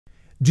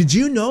Did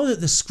you know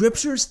that the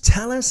scriptures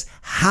tell us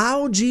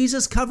how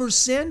Jesus covers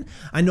sin?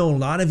 I know a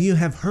lot of you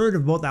have heard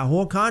about that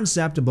whole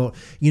concept about,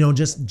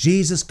 just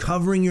Jesus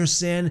covering your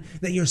sin,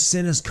 that your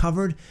sin is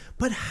covered.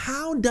 But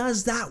how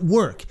does that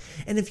work?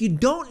 And if you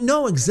don't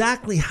know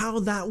exactly how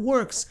that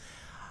works,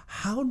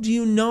 how do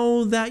you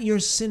know that your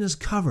sin is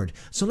covered?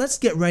 So let's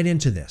get right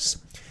into this.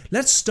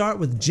 Let's start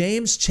with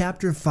James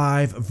chapter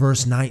 5,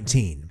 verse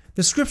 19.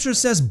 The scripture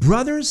says,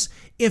 "Brothers,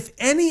 if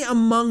any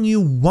among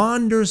you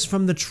wanders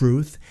from the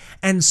truth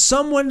and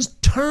someone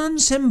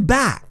turns him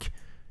back,"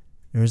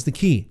 there's the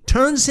key,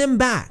 turns him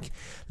back,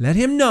 "let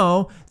him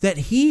know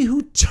that he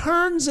who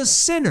turns a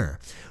sinner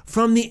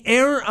from the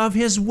error of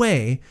his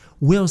way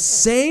will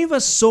save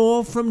a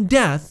soul from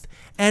death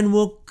and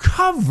will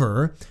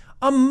cover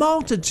a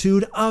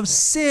multitude of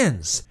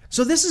sins."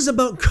 So this is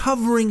about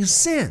covering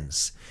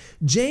sins.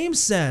 James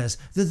says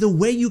that the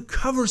way you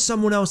cover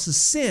someone else's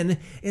sin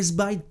is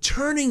by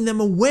turning them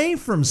away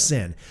from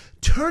sin,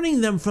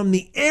 turning them from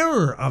the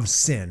error of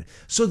sin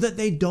so that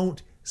they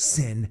don't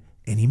sin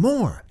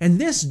anymore.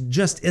 And this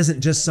just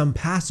isn't just some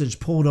passage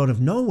pulled out of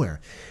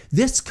nowhere.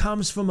 This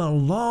comes from a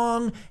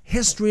long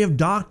history of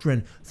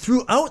doctrine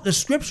throughout the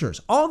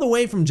scriptures, all the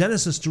way from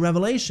Genesis to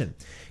Revelation.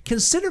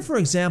 Consider, for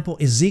example,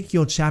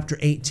 Ezekiel chapter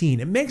 18.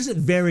 It makes it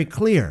very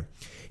clear.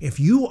 If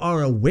you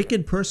are a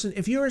wicked person,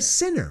 if you're a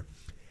sinner,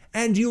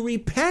 and you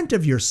repent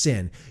of your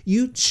sin,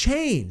 you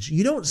change,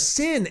 you don't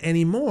sin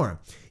anymore,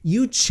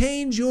 you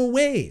change your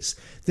ways,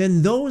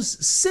 then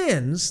those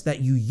sins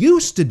that you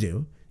used to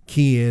do,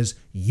 key is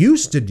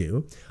used to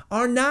do,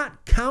 are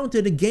not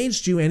counted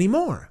against you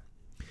anymore.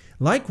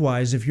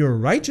 Likewise, if you're a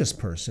righteous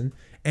person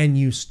and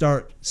you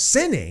start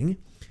sinning,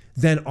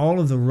 then all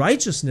of the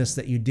righteousness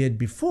that you did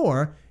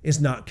before is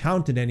not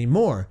counted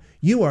anymore.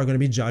 You are going to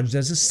be judged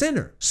as a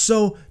sinner.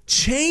 So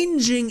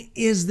changing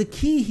is the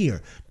key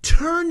here.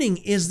 Turning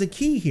is the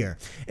key here.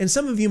 And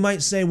some of you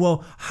might say,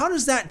 well, how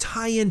does that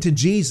tie into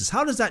Jesus?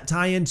 How does that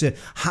tie into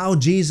how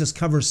Jesus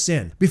covers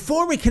sin?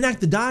 Before we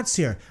connect the dots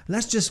here,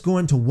 let's just go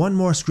into one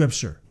more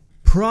scripture.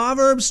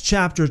 Proverbs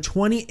chapter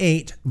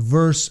 28,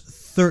 verse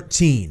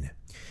 13.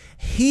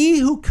 "He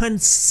who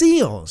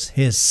conceals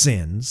his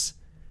sins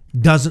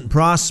doesn't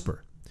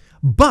prosper,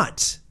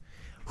 but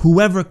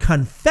whoever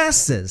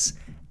confesses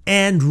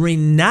and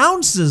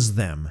renounces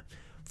them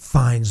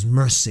finds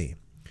mercy."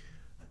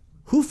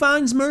 Who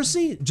finds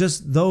mercy?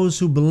 Just those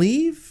who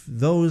believe,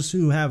 those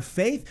who have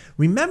faith.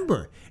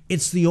 Remember,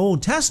 it's the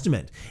Old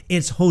Testament.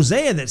 It's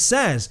Hosea that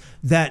says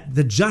that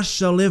the just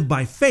shall live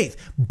by faith.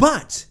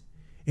 But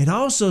it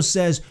also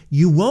says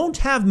you won't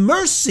have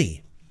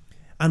mercy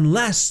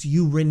unless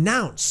you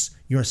renounce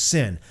your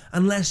sin,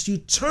 unless you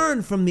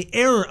turn from the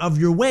error of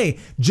your way,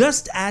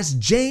 just as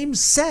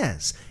James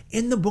says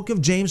in the book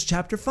of James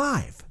chapter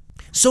 5.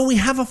 So we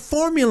have a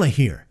formula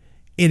here.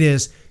 It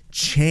is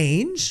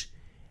change,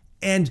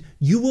 and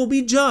you will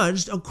be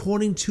judged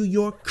according to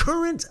your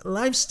current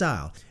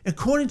lifestyle,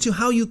 according to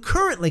how you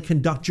currently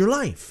conduct your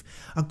life,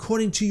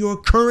 according to your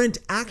current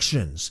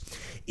actions.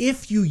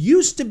 If you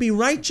used to be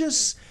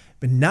righteous,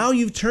 but now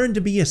you've turned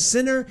to be a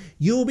sinner,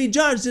 you will be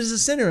judged as a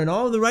sinner, and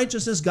all of the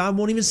righteousness, God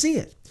won't even see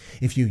it.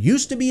 If you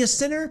used to be a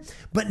sinner,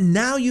 but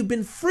now you've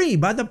been free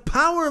by the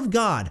power of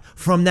God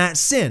from that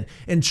sin.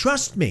 And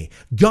trust me,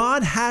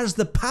 God has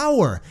the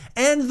power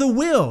and the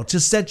will to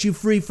set you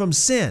free from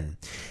sin.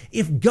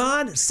 If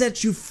God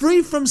sets you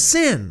free from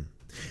sin,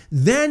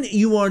 then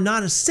you are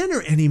not a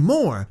sinner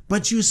anymore,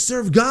 but you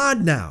serve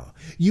God now.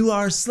 You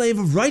are a slave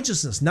of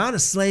righteousness, not a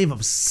slave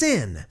of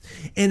sin.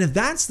 And if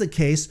that's the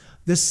case,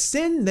 the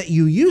sin that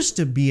you used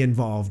to be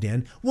involved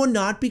in will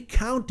not be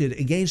counted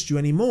against you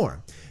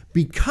anymore,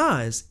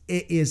 because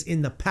it is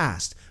in the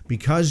past,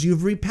 because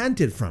you've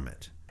repented from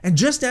it. And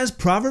just as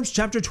Proverbs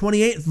chapter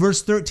 28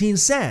 verse 13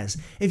 says,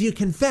 if you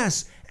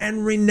confess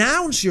and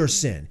renounce your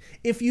sin,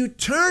 if you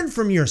turn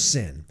from your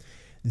sin,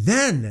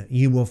 then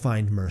you will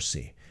find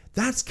mercy.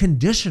 That's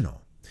conditional.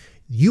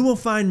 You will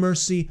find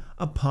mercy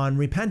upon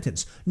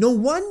repentance. No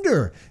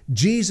wonder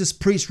Jesus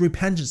preached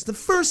repentance. The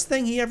first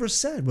thing he ever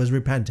said was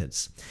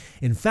repentance.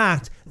 In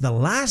fact, the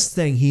last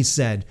thing he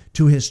said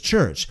to his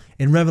church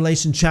in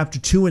Revelation chapter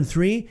 2 and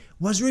 3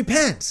 was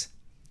repent.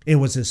 It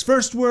was his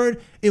first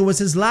word. It was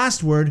his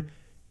last word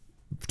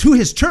to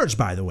his church,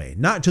 by the way,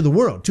 not to the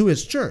world, to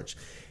his church.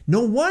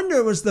 No wonder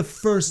it was the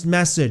first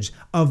message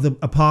of the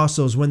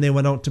apostles when they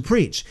went out to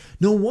preach.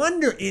 No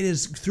wonder it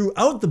is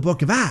throughout the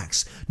book of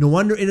Acts. No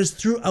wonder it is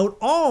throughout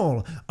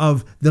all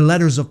of the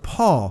letters of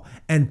Paul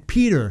and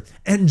Peter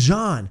and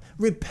John.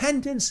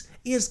 Repentance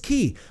is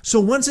key. So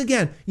once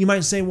again, you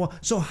might say, well,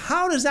 so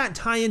how does that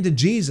tie into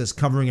Jesus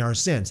covering our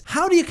sins?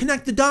 How do you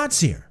connect the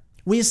dots here?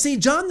 Well, you see,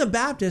 John the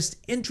Baptist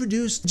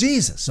introduced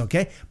Jesus,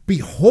 okay?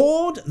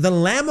 Behold the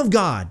Lamb of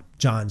God,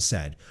 John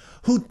said,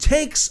 who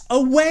takes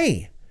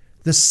away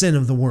the sin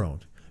of the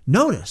world.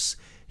 Notice,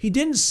 he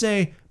didn't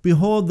say,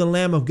 behold the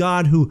Lamb of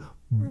God who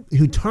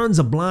turns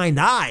a blind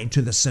eye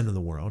to the sin of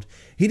the world.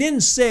 He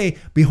didn't say,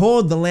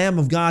 behold the Lamb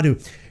of God who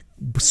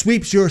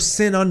sweeps your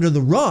sin under the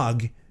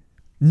rug.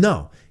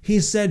 No, he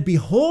said,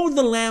 behold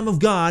the Lamb of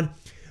God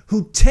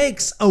who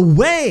takes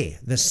away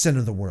the sin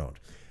of the world.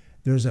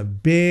 There's a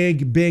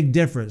big, big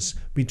difference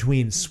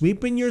between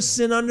sweeping your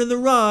sin under the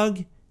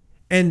rug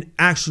and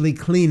actually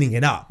cleaning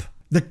it up.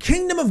 The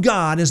kingdom of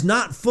God is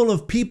not full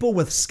of people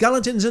with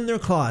skeletons in their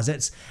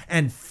closets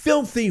and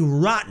filthy,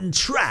 rotten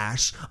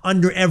trash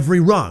under every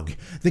rug.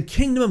 The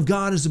kingdom of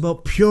God is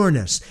about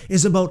pureness,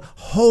 is about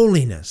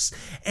holiness.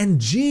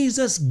 And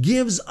Jesus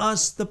gives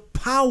us the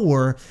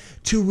power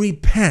to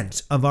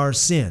repent of our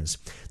sins.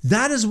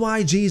 That is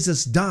why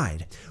Jesus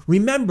died.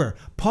 Remember,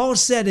 Paul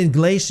said in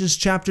Galatians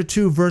chapter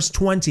 2, verse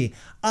 20,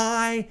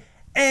 I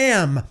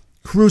am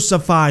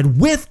crucified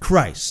with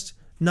Christ.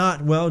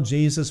 Not, well,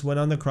 Jesus went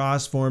on the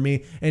cross for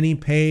me and he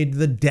paid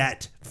the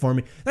debt for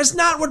me. That's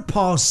not what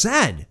Paul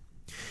said.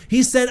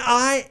 He said,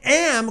 I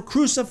am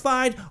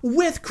crucified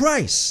with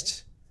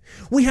Christ.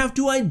 We have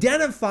to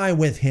identify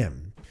with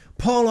him.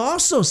 Paul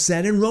also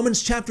said in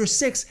Romans chapter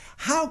 6,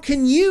 how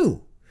can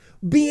you,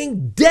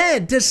 being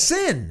dead to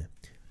sin,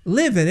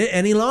 live in it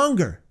any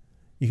longer?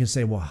 You can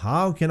say, well,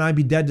 how can I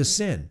be dead to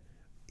sin?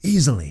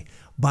 Easily,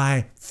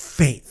 by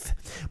faith,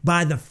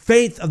 by the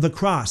faith of the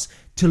cross.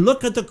 To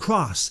look at the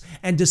cross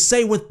and to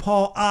say with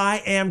Paul,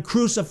 I am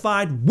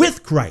crucified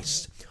with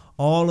Christ.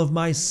 All of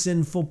my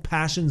sinful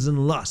passions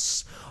and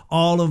lusts,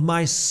 all of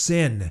my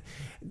sin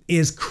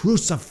is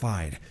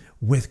crucified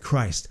with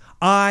Christ.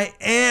 I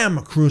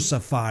am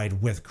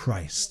crucified with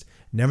Christ.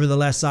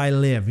 Nevertheless I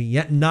live,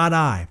 yet not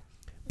I,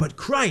 but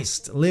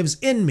Christ lives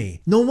in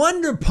me. No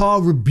wonder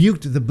Paul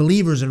rebuked the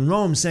believers in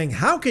Rome, saying,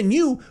 how can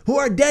you who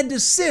are dead to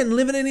sin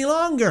live it any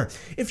longer?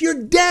 If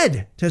you're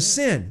dead to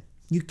sin,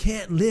 you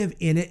can't live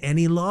in it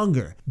any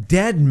longer.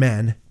 Dead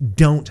men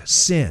don't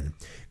sin.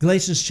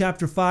 Galatians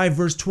chapter 5,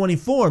 verse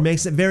 24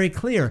 makes it very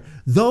clear.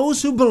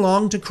 Those who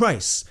belong to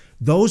Christ,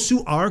 those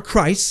who are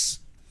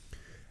Christ's,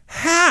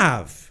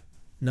 have,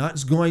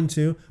 not going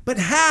to, but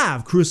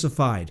have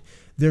crucified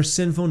their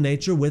sinful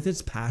nature with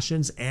its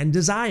passions and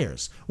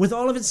desires, with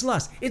all of its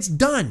lust. It's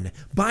done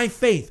by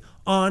faith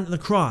on the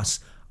cross.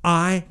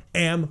 I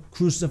am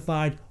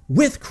crucified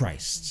with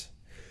Christ.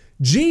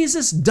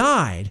 Jesus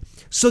died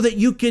so that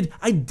you could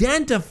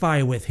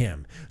identify with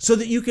him, so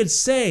that you could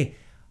say,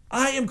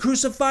 I am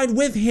crucified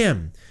with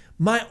him.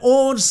 My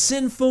old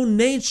sinful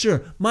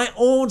nature, my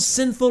old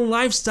sinful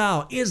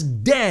lifestyle is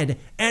dead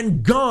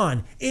and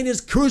gone. It is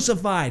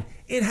crucified.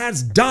 It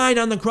has died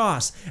on the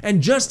cross.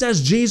 And just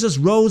as Jesus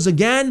rose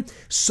again,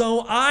 so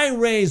I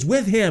raise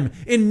with him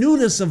in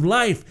newness of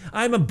life.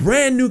 I'm a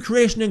brand new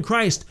creation in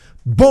Christ,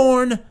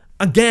 born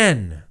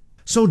again.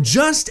 So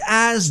just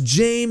as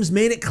James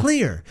made it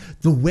clear,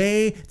 the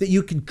way that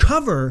you can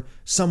cover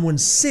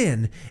someone's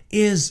sin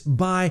is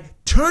by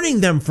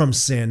turning them from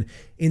sin.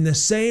 In the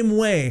same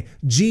way,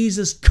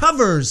 Jesus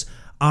covers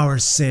our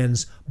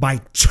sins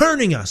by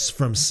turning us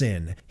from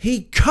sin.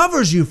 He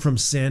covers you from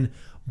sin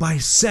by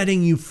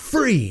setting you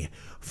free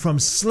from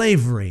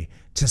slavery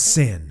to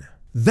sin.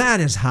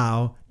 That is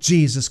how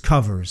Jesus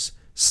covers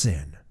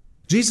sin.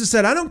 Jesus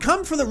said, I don't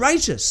come for the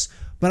righteous,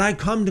 but I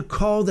come to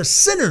call the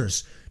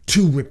sinners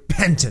to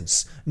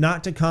repentance,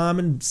 not to come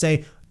and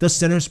say the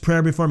sinner's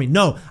prayer before me.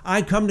 No,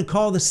 I come to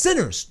call the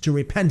sinners to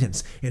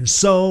repentance. And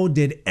so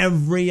did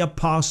every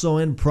apostle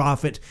and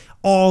prophet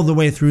all the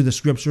way through the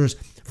scriptures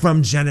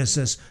from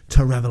Genesis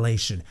to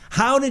Revelation.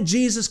 How did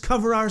Jesus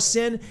cover our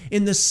sin?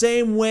 In the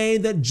same way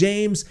that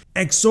James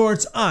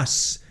exhorts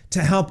us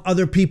to help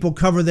other people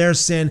cover their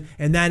sin,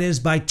 and that is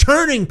by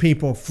turning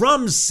people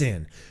from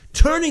sin,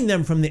 turning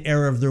them from the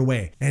error of their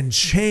way, and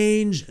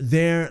change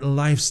their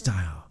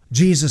lifestyle.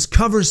 Jesus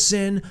covers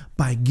sin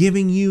by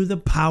giving you the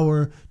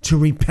power to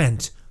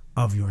repent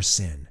of your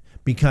sin,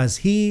 because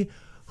he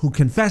who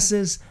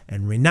confesses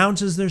and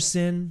renounces their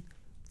sin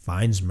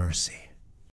finds mercy.